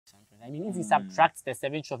I mean, if you subtract the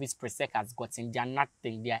 7 trophies Presec has gotten, they are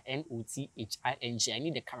nothing. They are NOTHING. I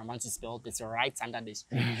need the cameraman to spell this right under the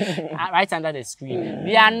screen. Right under the screen.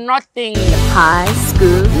 They are nothing. High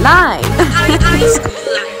School Live.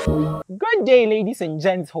 Good day, ladies and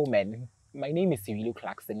gentlemen. My name is Cyrilo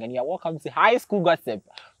Clarkson, and you're welcome to High School Gossip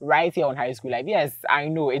right here on High School Live. Yes, I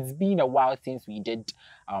know it's been a while since we did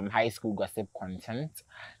High School Gossip content.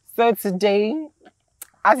 So today,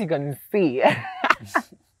 as you can see,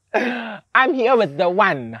 I'm here with the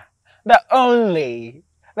one, the only,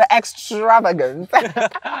 the extravagant.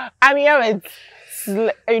 I'm here with,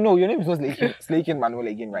 your name is not Legon Manuel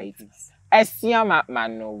again, right? Esiama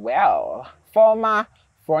Manuel, former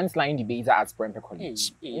frontline debater at Presec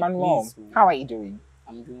College. Hey, Manuel, please. how are you doing?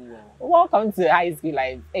 I'm doing well. Welcome to High School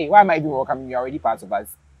Live. Hey, why am I doing welcome? You're already part of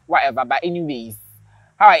us. Whatever, but anyways.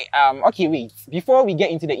 Alright, okay, wait. Before we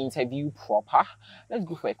get into the interview proper, let's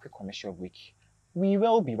go for a quick commercial break. We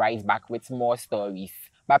will be right back with more stories.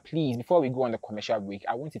 But please, before we go on the commercial break,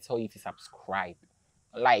 I want to tell you to subscribe,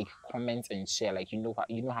 like, comment, and share. Like, you know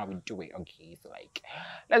how we do it. Okay, so like,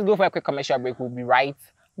 let's go for a quick commercial break. We'll be right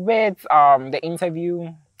with the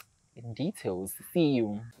interview in details. See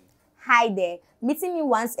you. Hi there, meeting me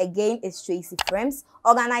once again is Tracy Frames,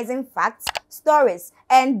 organizing facts, stories,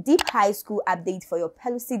 and deep high school update for your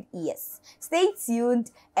pellucid ears. Stay tuned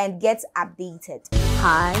and get updated.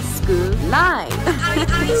 High School Live.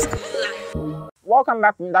 Welcome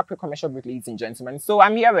back from that quick commercial break, ladies and gentlemen. So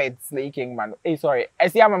I'm here with Legon Manuel. Hey, sorry,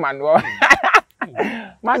 Esiama Manuel.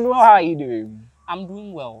 Manuel, how are you doing? I'm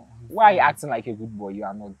doing well. Why are you acting like a good boy? You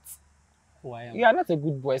are not. Who I am. You are not a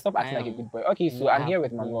good boy. Stop acting like a good boy. Okay, so I'm here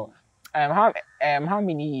with Manuel. How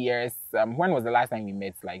many years? When was the last time we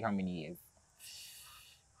met? Like how many years?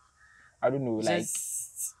 I don't know. Like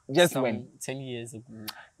just when? 10 years ago.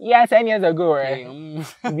 Yeah, 10 years ago. Right?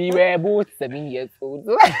 We were both 7 years old.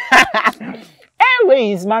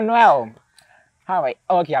 Anyways, Manuel,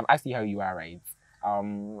 okay, I've asked you how you are, right?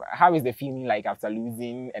 How is the feeling like after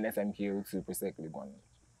losing NSMQ to Presec Legon?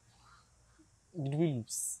 Did we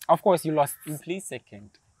lose? Of course, you lost. We played second.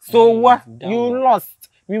 So what? You lost.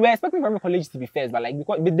 We were expecting Presec College to be first, but like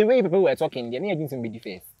because the way people were talking, they're not going to be the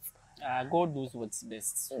first. God knows what's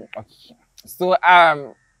best. Okay. So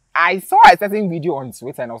I saw a certain video on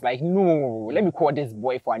Twitter and I was like, no, let me call this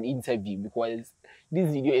boy for an interview because this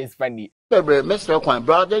video is funny. Baby, Mr. Kwan,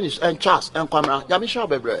 brother, and Charles and Kwamra, Yamisha,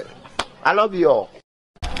 baby. I love you all.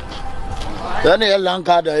 Then a long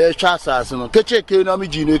card, a Charles, and Kitchen,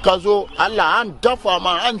 Namijini, Kazo, Allah, and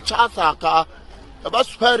Duffama, and Chasaka, about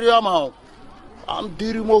Speriamo. I'm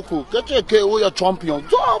Dirimoku, Kitchen, we are champion.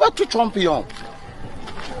 So, what to champion?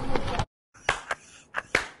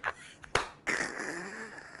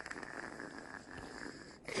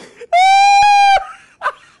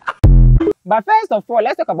 But first of all,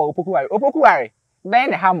 let's talk about Opokuwari. Opokuwari,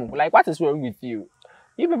 then Hamu, like what is wrong with you?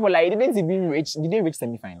 You people like didn't even reach. Did they reach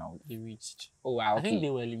semi-finals? They reached. Oh wow. I Okay. think they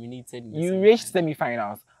were eliminated. You reached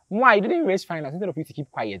semi-finals. Why you didn't reach finals? Instead of you to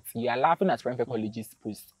keep quiet, you are laughing at Presec College's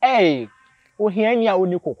post. Hey, oh here you are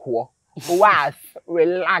was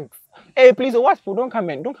relax. Hey, please, don't come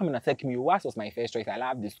and attack me. Was my first choice. I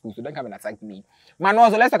love this school, so don't come and attack me. Man,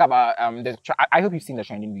 also let's talk about I hope you've seen the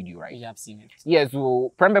trending video, right? Yeah, I've seen it. Yeah,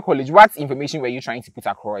 so Presec College, what information were you trying to put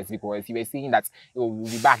across? Because you were saying that it will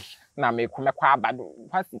be back. Now, but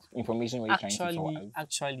what information were you trying to tell us?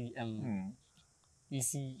 Actually, you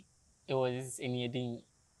see, it was anything.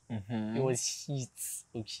 It was heat,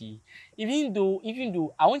 okay. Even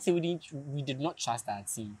though I won't say we did not trust our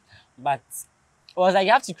team, but it was like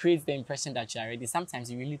you have to create the impression that you're ready.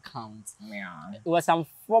 Sometimes you really can't. Yeah. It was some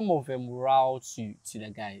form of a morale to the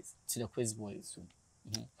guys, to the quiz boys. So,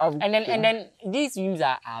 and then these memes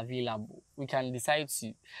are available. We can decide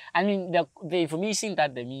to. I mean, the information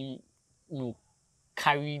that the meme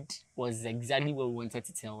carried was exactly what we wanted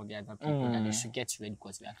to tell the other people that they should get ready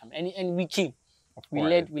because we are coming. And we came. We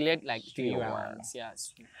led like 3 rounds.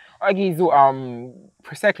 Yes. Okay, so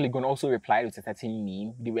Presec Legon also replied with a certain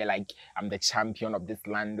meme. They were like, I'm the champion of this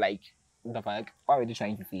land. Like, what the fuck? What were they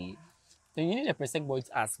trying to say? So you need the Presec boy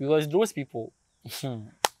to ask because those people.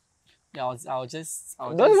 I'll just.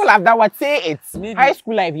 Those people have that what say it. Maybe, High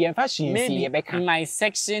School Live here, fashion. Maybe in my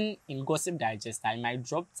section in Gossip Digest, I might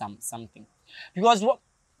drop something because what?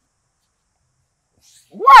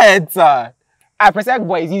 What? Presec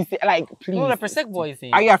boys, you say, like, please. No, the Presec boys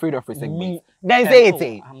thing. Are you afraid of Presec boys? Then say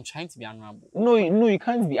it. I'm trying to be honorable. No, you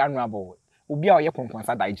can't be honorable. We'll be our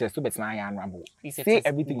digest, so better now honorable. Say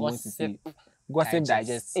everything you want to say. Gossip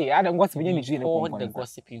digest. Hey, I don't gossip. We pour the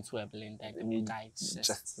gossip into a blender.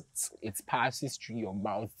 It passes through your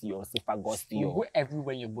mouth, your esophagus, your go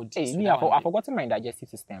everywhere in your body. Hey, me, I've forgotten my digestive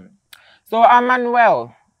system. So,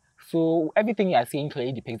 Manuel. So everything you are saying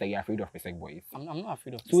clearly depicts that you're afraid of Presec boys. I'm not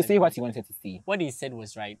afraid of. So say what you wanted to say. What they said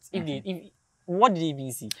was right. What did they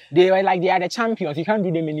even see? They were like they are the champions. You can't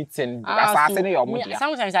do them anything.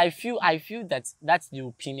 Sometimes I feel that that's the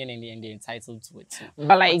opinion and they're entitled to it too.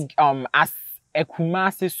 But like as a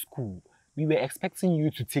Kumasi school, we were expecting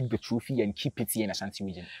you to take the trophy and keep it here in Ashanti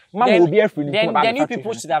region. Then you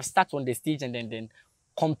people should have started on the stage and then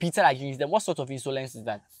competed against them. What sort of insolence is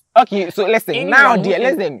that? Okay, so listen, now dear,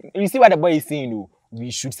 listen. You see what the boy is saying, no?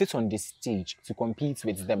 We should sit on the stage to compete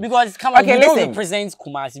with them. Because come on, we don't represent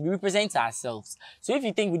Kumasi, we represent ourselves. So if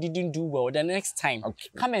you think we didn't do well, the next time,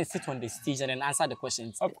 come and sit on the stage and then answer the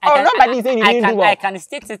questions. Okay. Nobody's saying you didn't do well. I can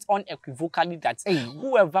state it unequivocally that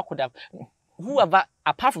whoever,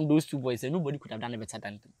 apart from those two boys, nobody could have done it better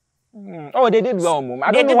than them. Oh, they did well, Mom.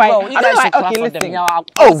 I don't know why. Okay,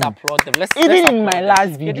 listen. Even in my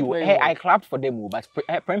last video, hey, I clapped for them, but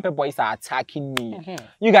Prempe boys are attacking me.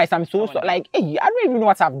 You guys, I'm so like, hey, I don't even know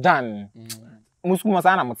what I've done. We are not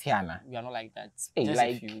like that. Hey,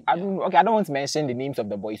 like, I don't want to mention the names of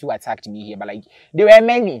the boys who attacked me here, but like, there were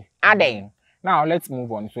many. Are they? Now let's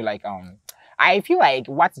move on. So like, I feel like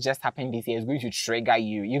what just happened this year is going to trigger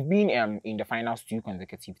you. You've been in the finals 2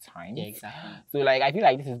 consecutive times. Yeah, exactly. So like I feel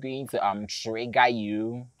like this is going to trigger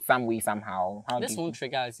you some way, somehow. This won't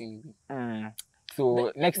trigger us in.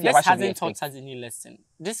 So next year, this hasn't taught us any lesson.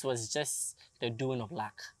 This was just the doing of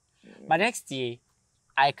luck. But next year,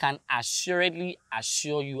 I can assuredly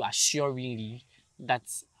assure you, assuringly, that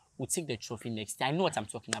we'll take the trophy next year. I know what I'm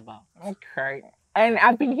talking about. Okay. And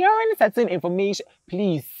I've been hearing certain information.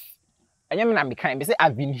 Please. I've been hearing.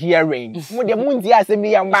 I've been hearing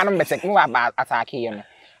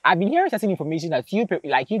certain information that you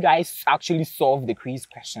guys actually solve the quiz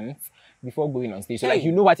questions before going on stage. So like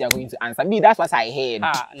you know what you're going to answer. Me, that's what I heard.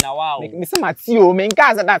 Now wow.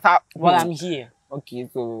 Well, I'm here. Okay,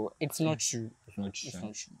 so it's not true. It's not true.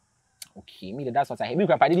 Okay, me that's what I heard. Me,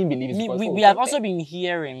 I didn't believe it. We have also been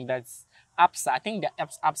hearing that APSA, I think the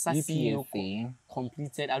APSA CEO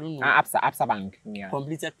completed, I don't know. APSA Bank. Yeah.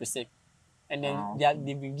 Completed Presec. And then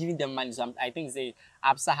they've been giving them money. So I think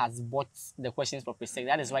APSA has bought the questions for Presec.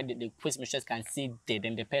 That is why the quiz machines can say dead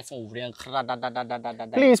and the person will ring.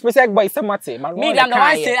 Please, Presec boy, somebody. Me, I'm the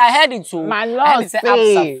one say I heard it too. I say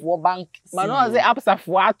APSA for bank. Man, say APSA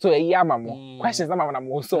for to a year, mama. Questions,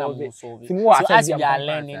 I'm also. So as we are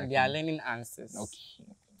learning, they are learning answers. Okay,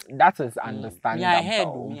 that is understandable. Yeah, I heard.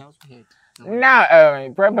 Me also heard. Now,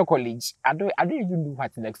 private college, I don't even know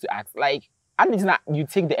what next to ask. Like. And it's not you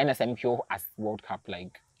take the NSMQ as World Cup,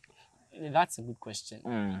 like that's a good question.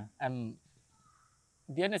 The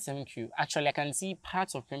NSMQ, actually I can see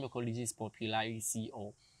parts of Premier College's popularity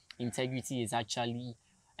or integrity is actually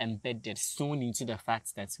embedded sewn into the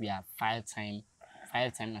fact that we are five-time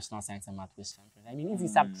national science and math quiz champions. I mean, if you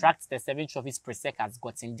subtract the 7 trophies Presec has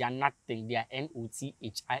gotten, they are nothing. They are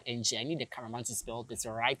NOTHING. I need the cameraman to spell this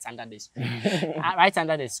right under the screen. Right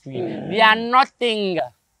under the screen. They are nothing.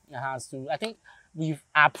 So I think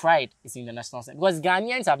our pride is in the national science because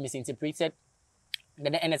Ghanaians have misinterpreted the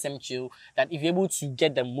NSMQ that if you're able to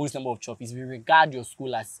get the most number of trophies, we regard your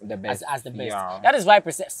school as the best. Yeah. That is why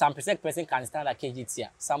some Presec person can stand at KGT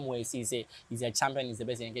somewhere. He's a champion, he's the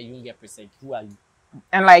best, and you won't get Presec. Who are you?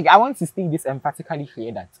 And like I want to state this emphatically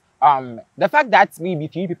clear that the fact that maybe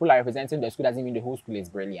 3 people are representing the school doesn't mean the whole school is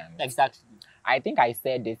brilliant. Exactly. I think I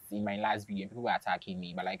said this in my last video and people were attacking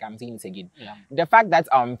me, but like I'm saying it again. Yeah. The fact that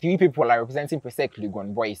 3 people are representing Presec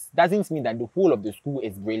Legon boys doesn't mean that the whole of the school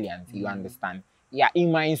is brilliant. You understand? Yeah,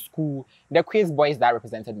 in my school, the quiz boys that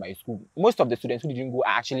represented my school, most of the students who didn't go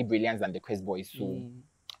are actually brilliant than the quiz boys. So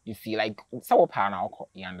you see, like you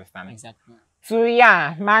understand? Exactly. So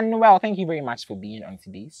yeah, Manuel, thank you very much for being on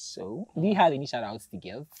today's show. Do you have any shout outs to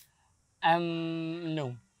give?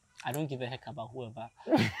 No. I don't give a heck about whoever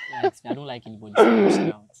likes me. I don't like anybody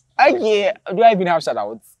shout outs. Okay. Do I even have shout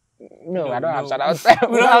outs? No, I don't have shout outs.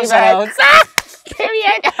 We don't have shout outs.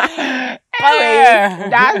 Period. Anyway,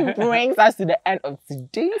 that brings us to the end of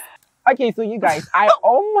today's. Okay, so you guys, I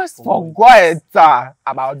almost forgot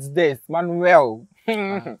about this. Manuel.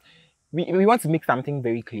 We want to make something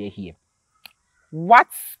very clear here. What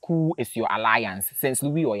school is your alliance? St.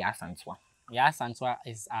 Louis or Yasantwa? Yasantwa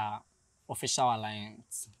is our official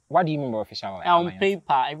alliance. What do you mean by official alliance? On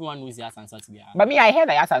paper, everyone knows Yasantwa to be our But me, I heard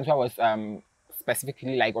that Yasantwa was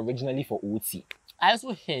specifically like originally for OT. I also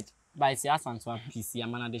heard by Yasantwa PC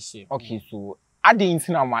Amana de Shape. Okay, so I didn't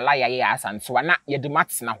know my lie Yasantwa na ye do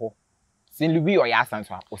maths na ho. St. Louis or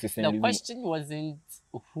Yasantua or St. Louis? The question wasn't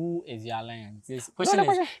who is your alliance. The question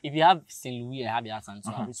is if you have St. Louis and have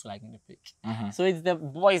Yasantua, which you like in the pick. So it's the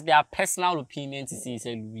boys, their personal opinion to see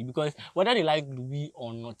St. Louis, because whether they like Louis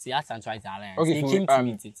or not, Yasantua is the alliance. Okay, they came to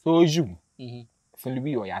meet it. So you, St.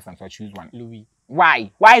 Louis or Yasantua, choose one. Louis.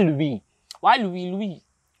 Why? Why Louis? Why Louis? Louis.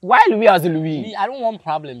 Why Louis as Louis? I don't want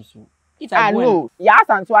problems. So if I know.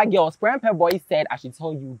 Yasantua girls, Prempe boy said I should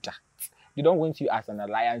tell you that. They don't want you as an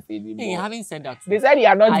alliance anymore. Hey, you haven't said that. They said you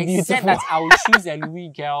are not beautiful. I said that I will choose a Louis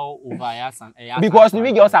girl over Yasan. Because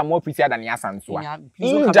Louis girls are more prettier than Yasantua.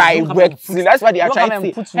 Indirectly. That's why they are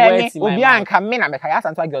trying to say. Obi and Kamina make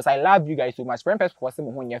Yasantua girls. I love you guys so much. Prempes for some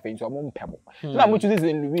who never into a mom pebble. So I'm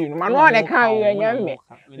choosing Louis. Manon ne can you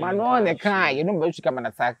Manon ne can you don't come and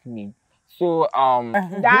attack me. So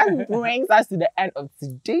that brings us to the end of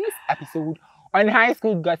today's episode on High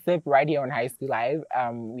School Gossip right here on High School Live.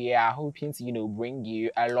 We are hoping to, bring you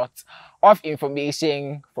a lot of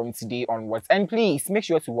information from today onwards. And please make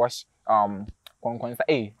sure to watch Gossip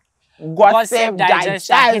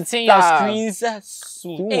Digest. Hitting your screens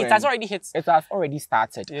soon. Hey, it has already hit. It has already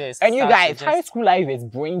started. Yes, and you guys, High School Live is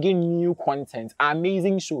bringing new content,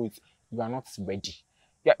 amazing shows. You are not ready.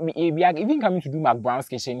 Yeah, we are even coming to do Mark Brown's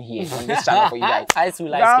kitchen here on this channel for you guys.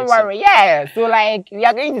 Don't worry, yeah. So we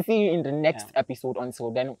are going to see you in the next episode.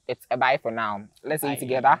 Until then, it's a bye for now. Let's say it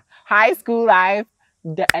together. High School Live,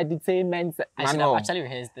 the entertainment. Actually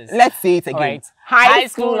rehearse this. Let's say it again. Right. High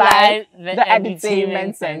School Live, the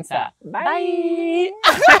entertainment center. Bye.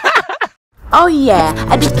 Oh yeah,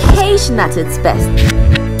 education at its best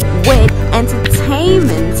with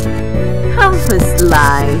entertainment. Campus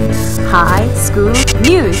Live, High School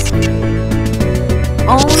News,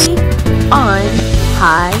 only on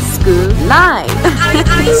High School Live.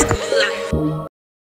 High School Live.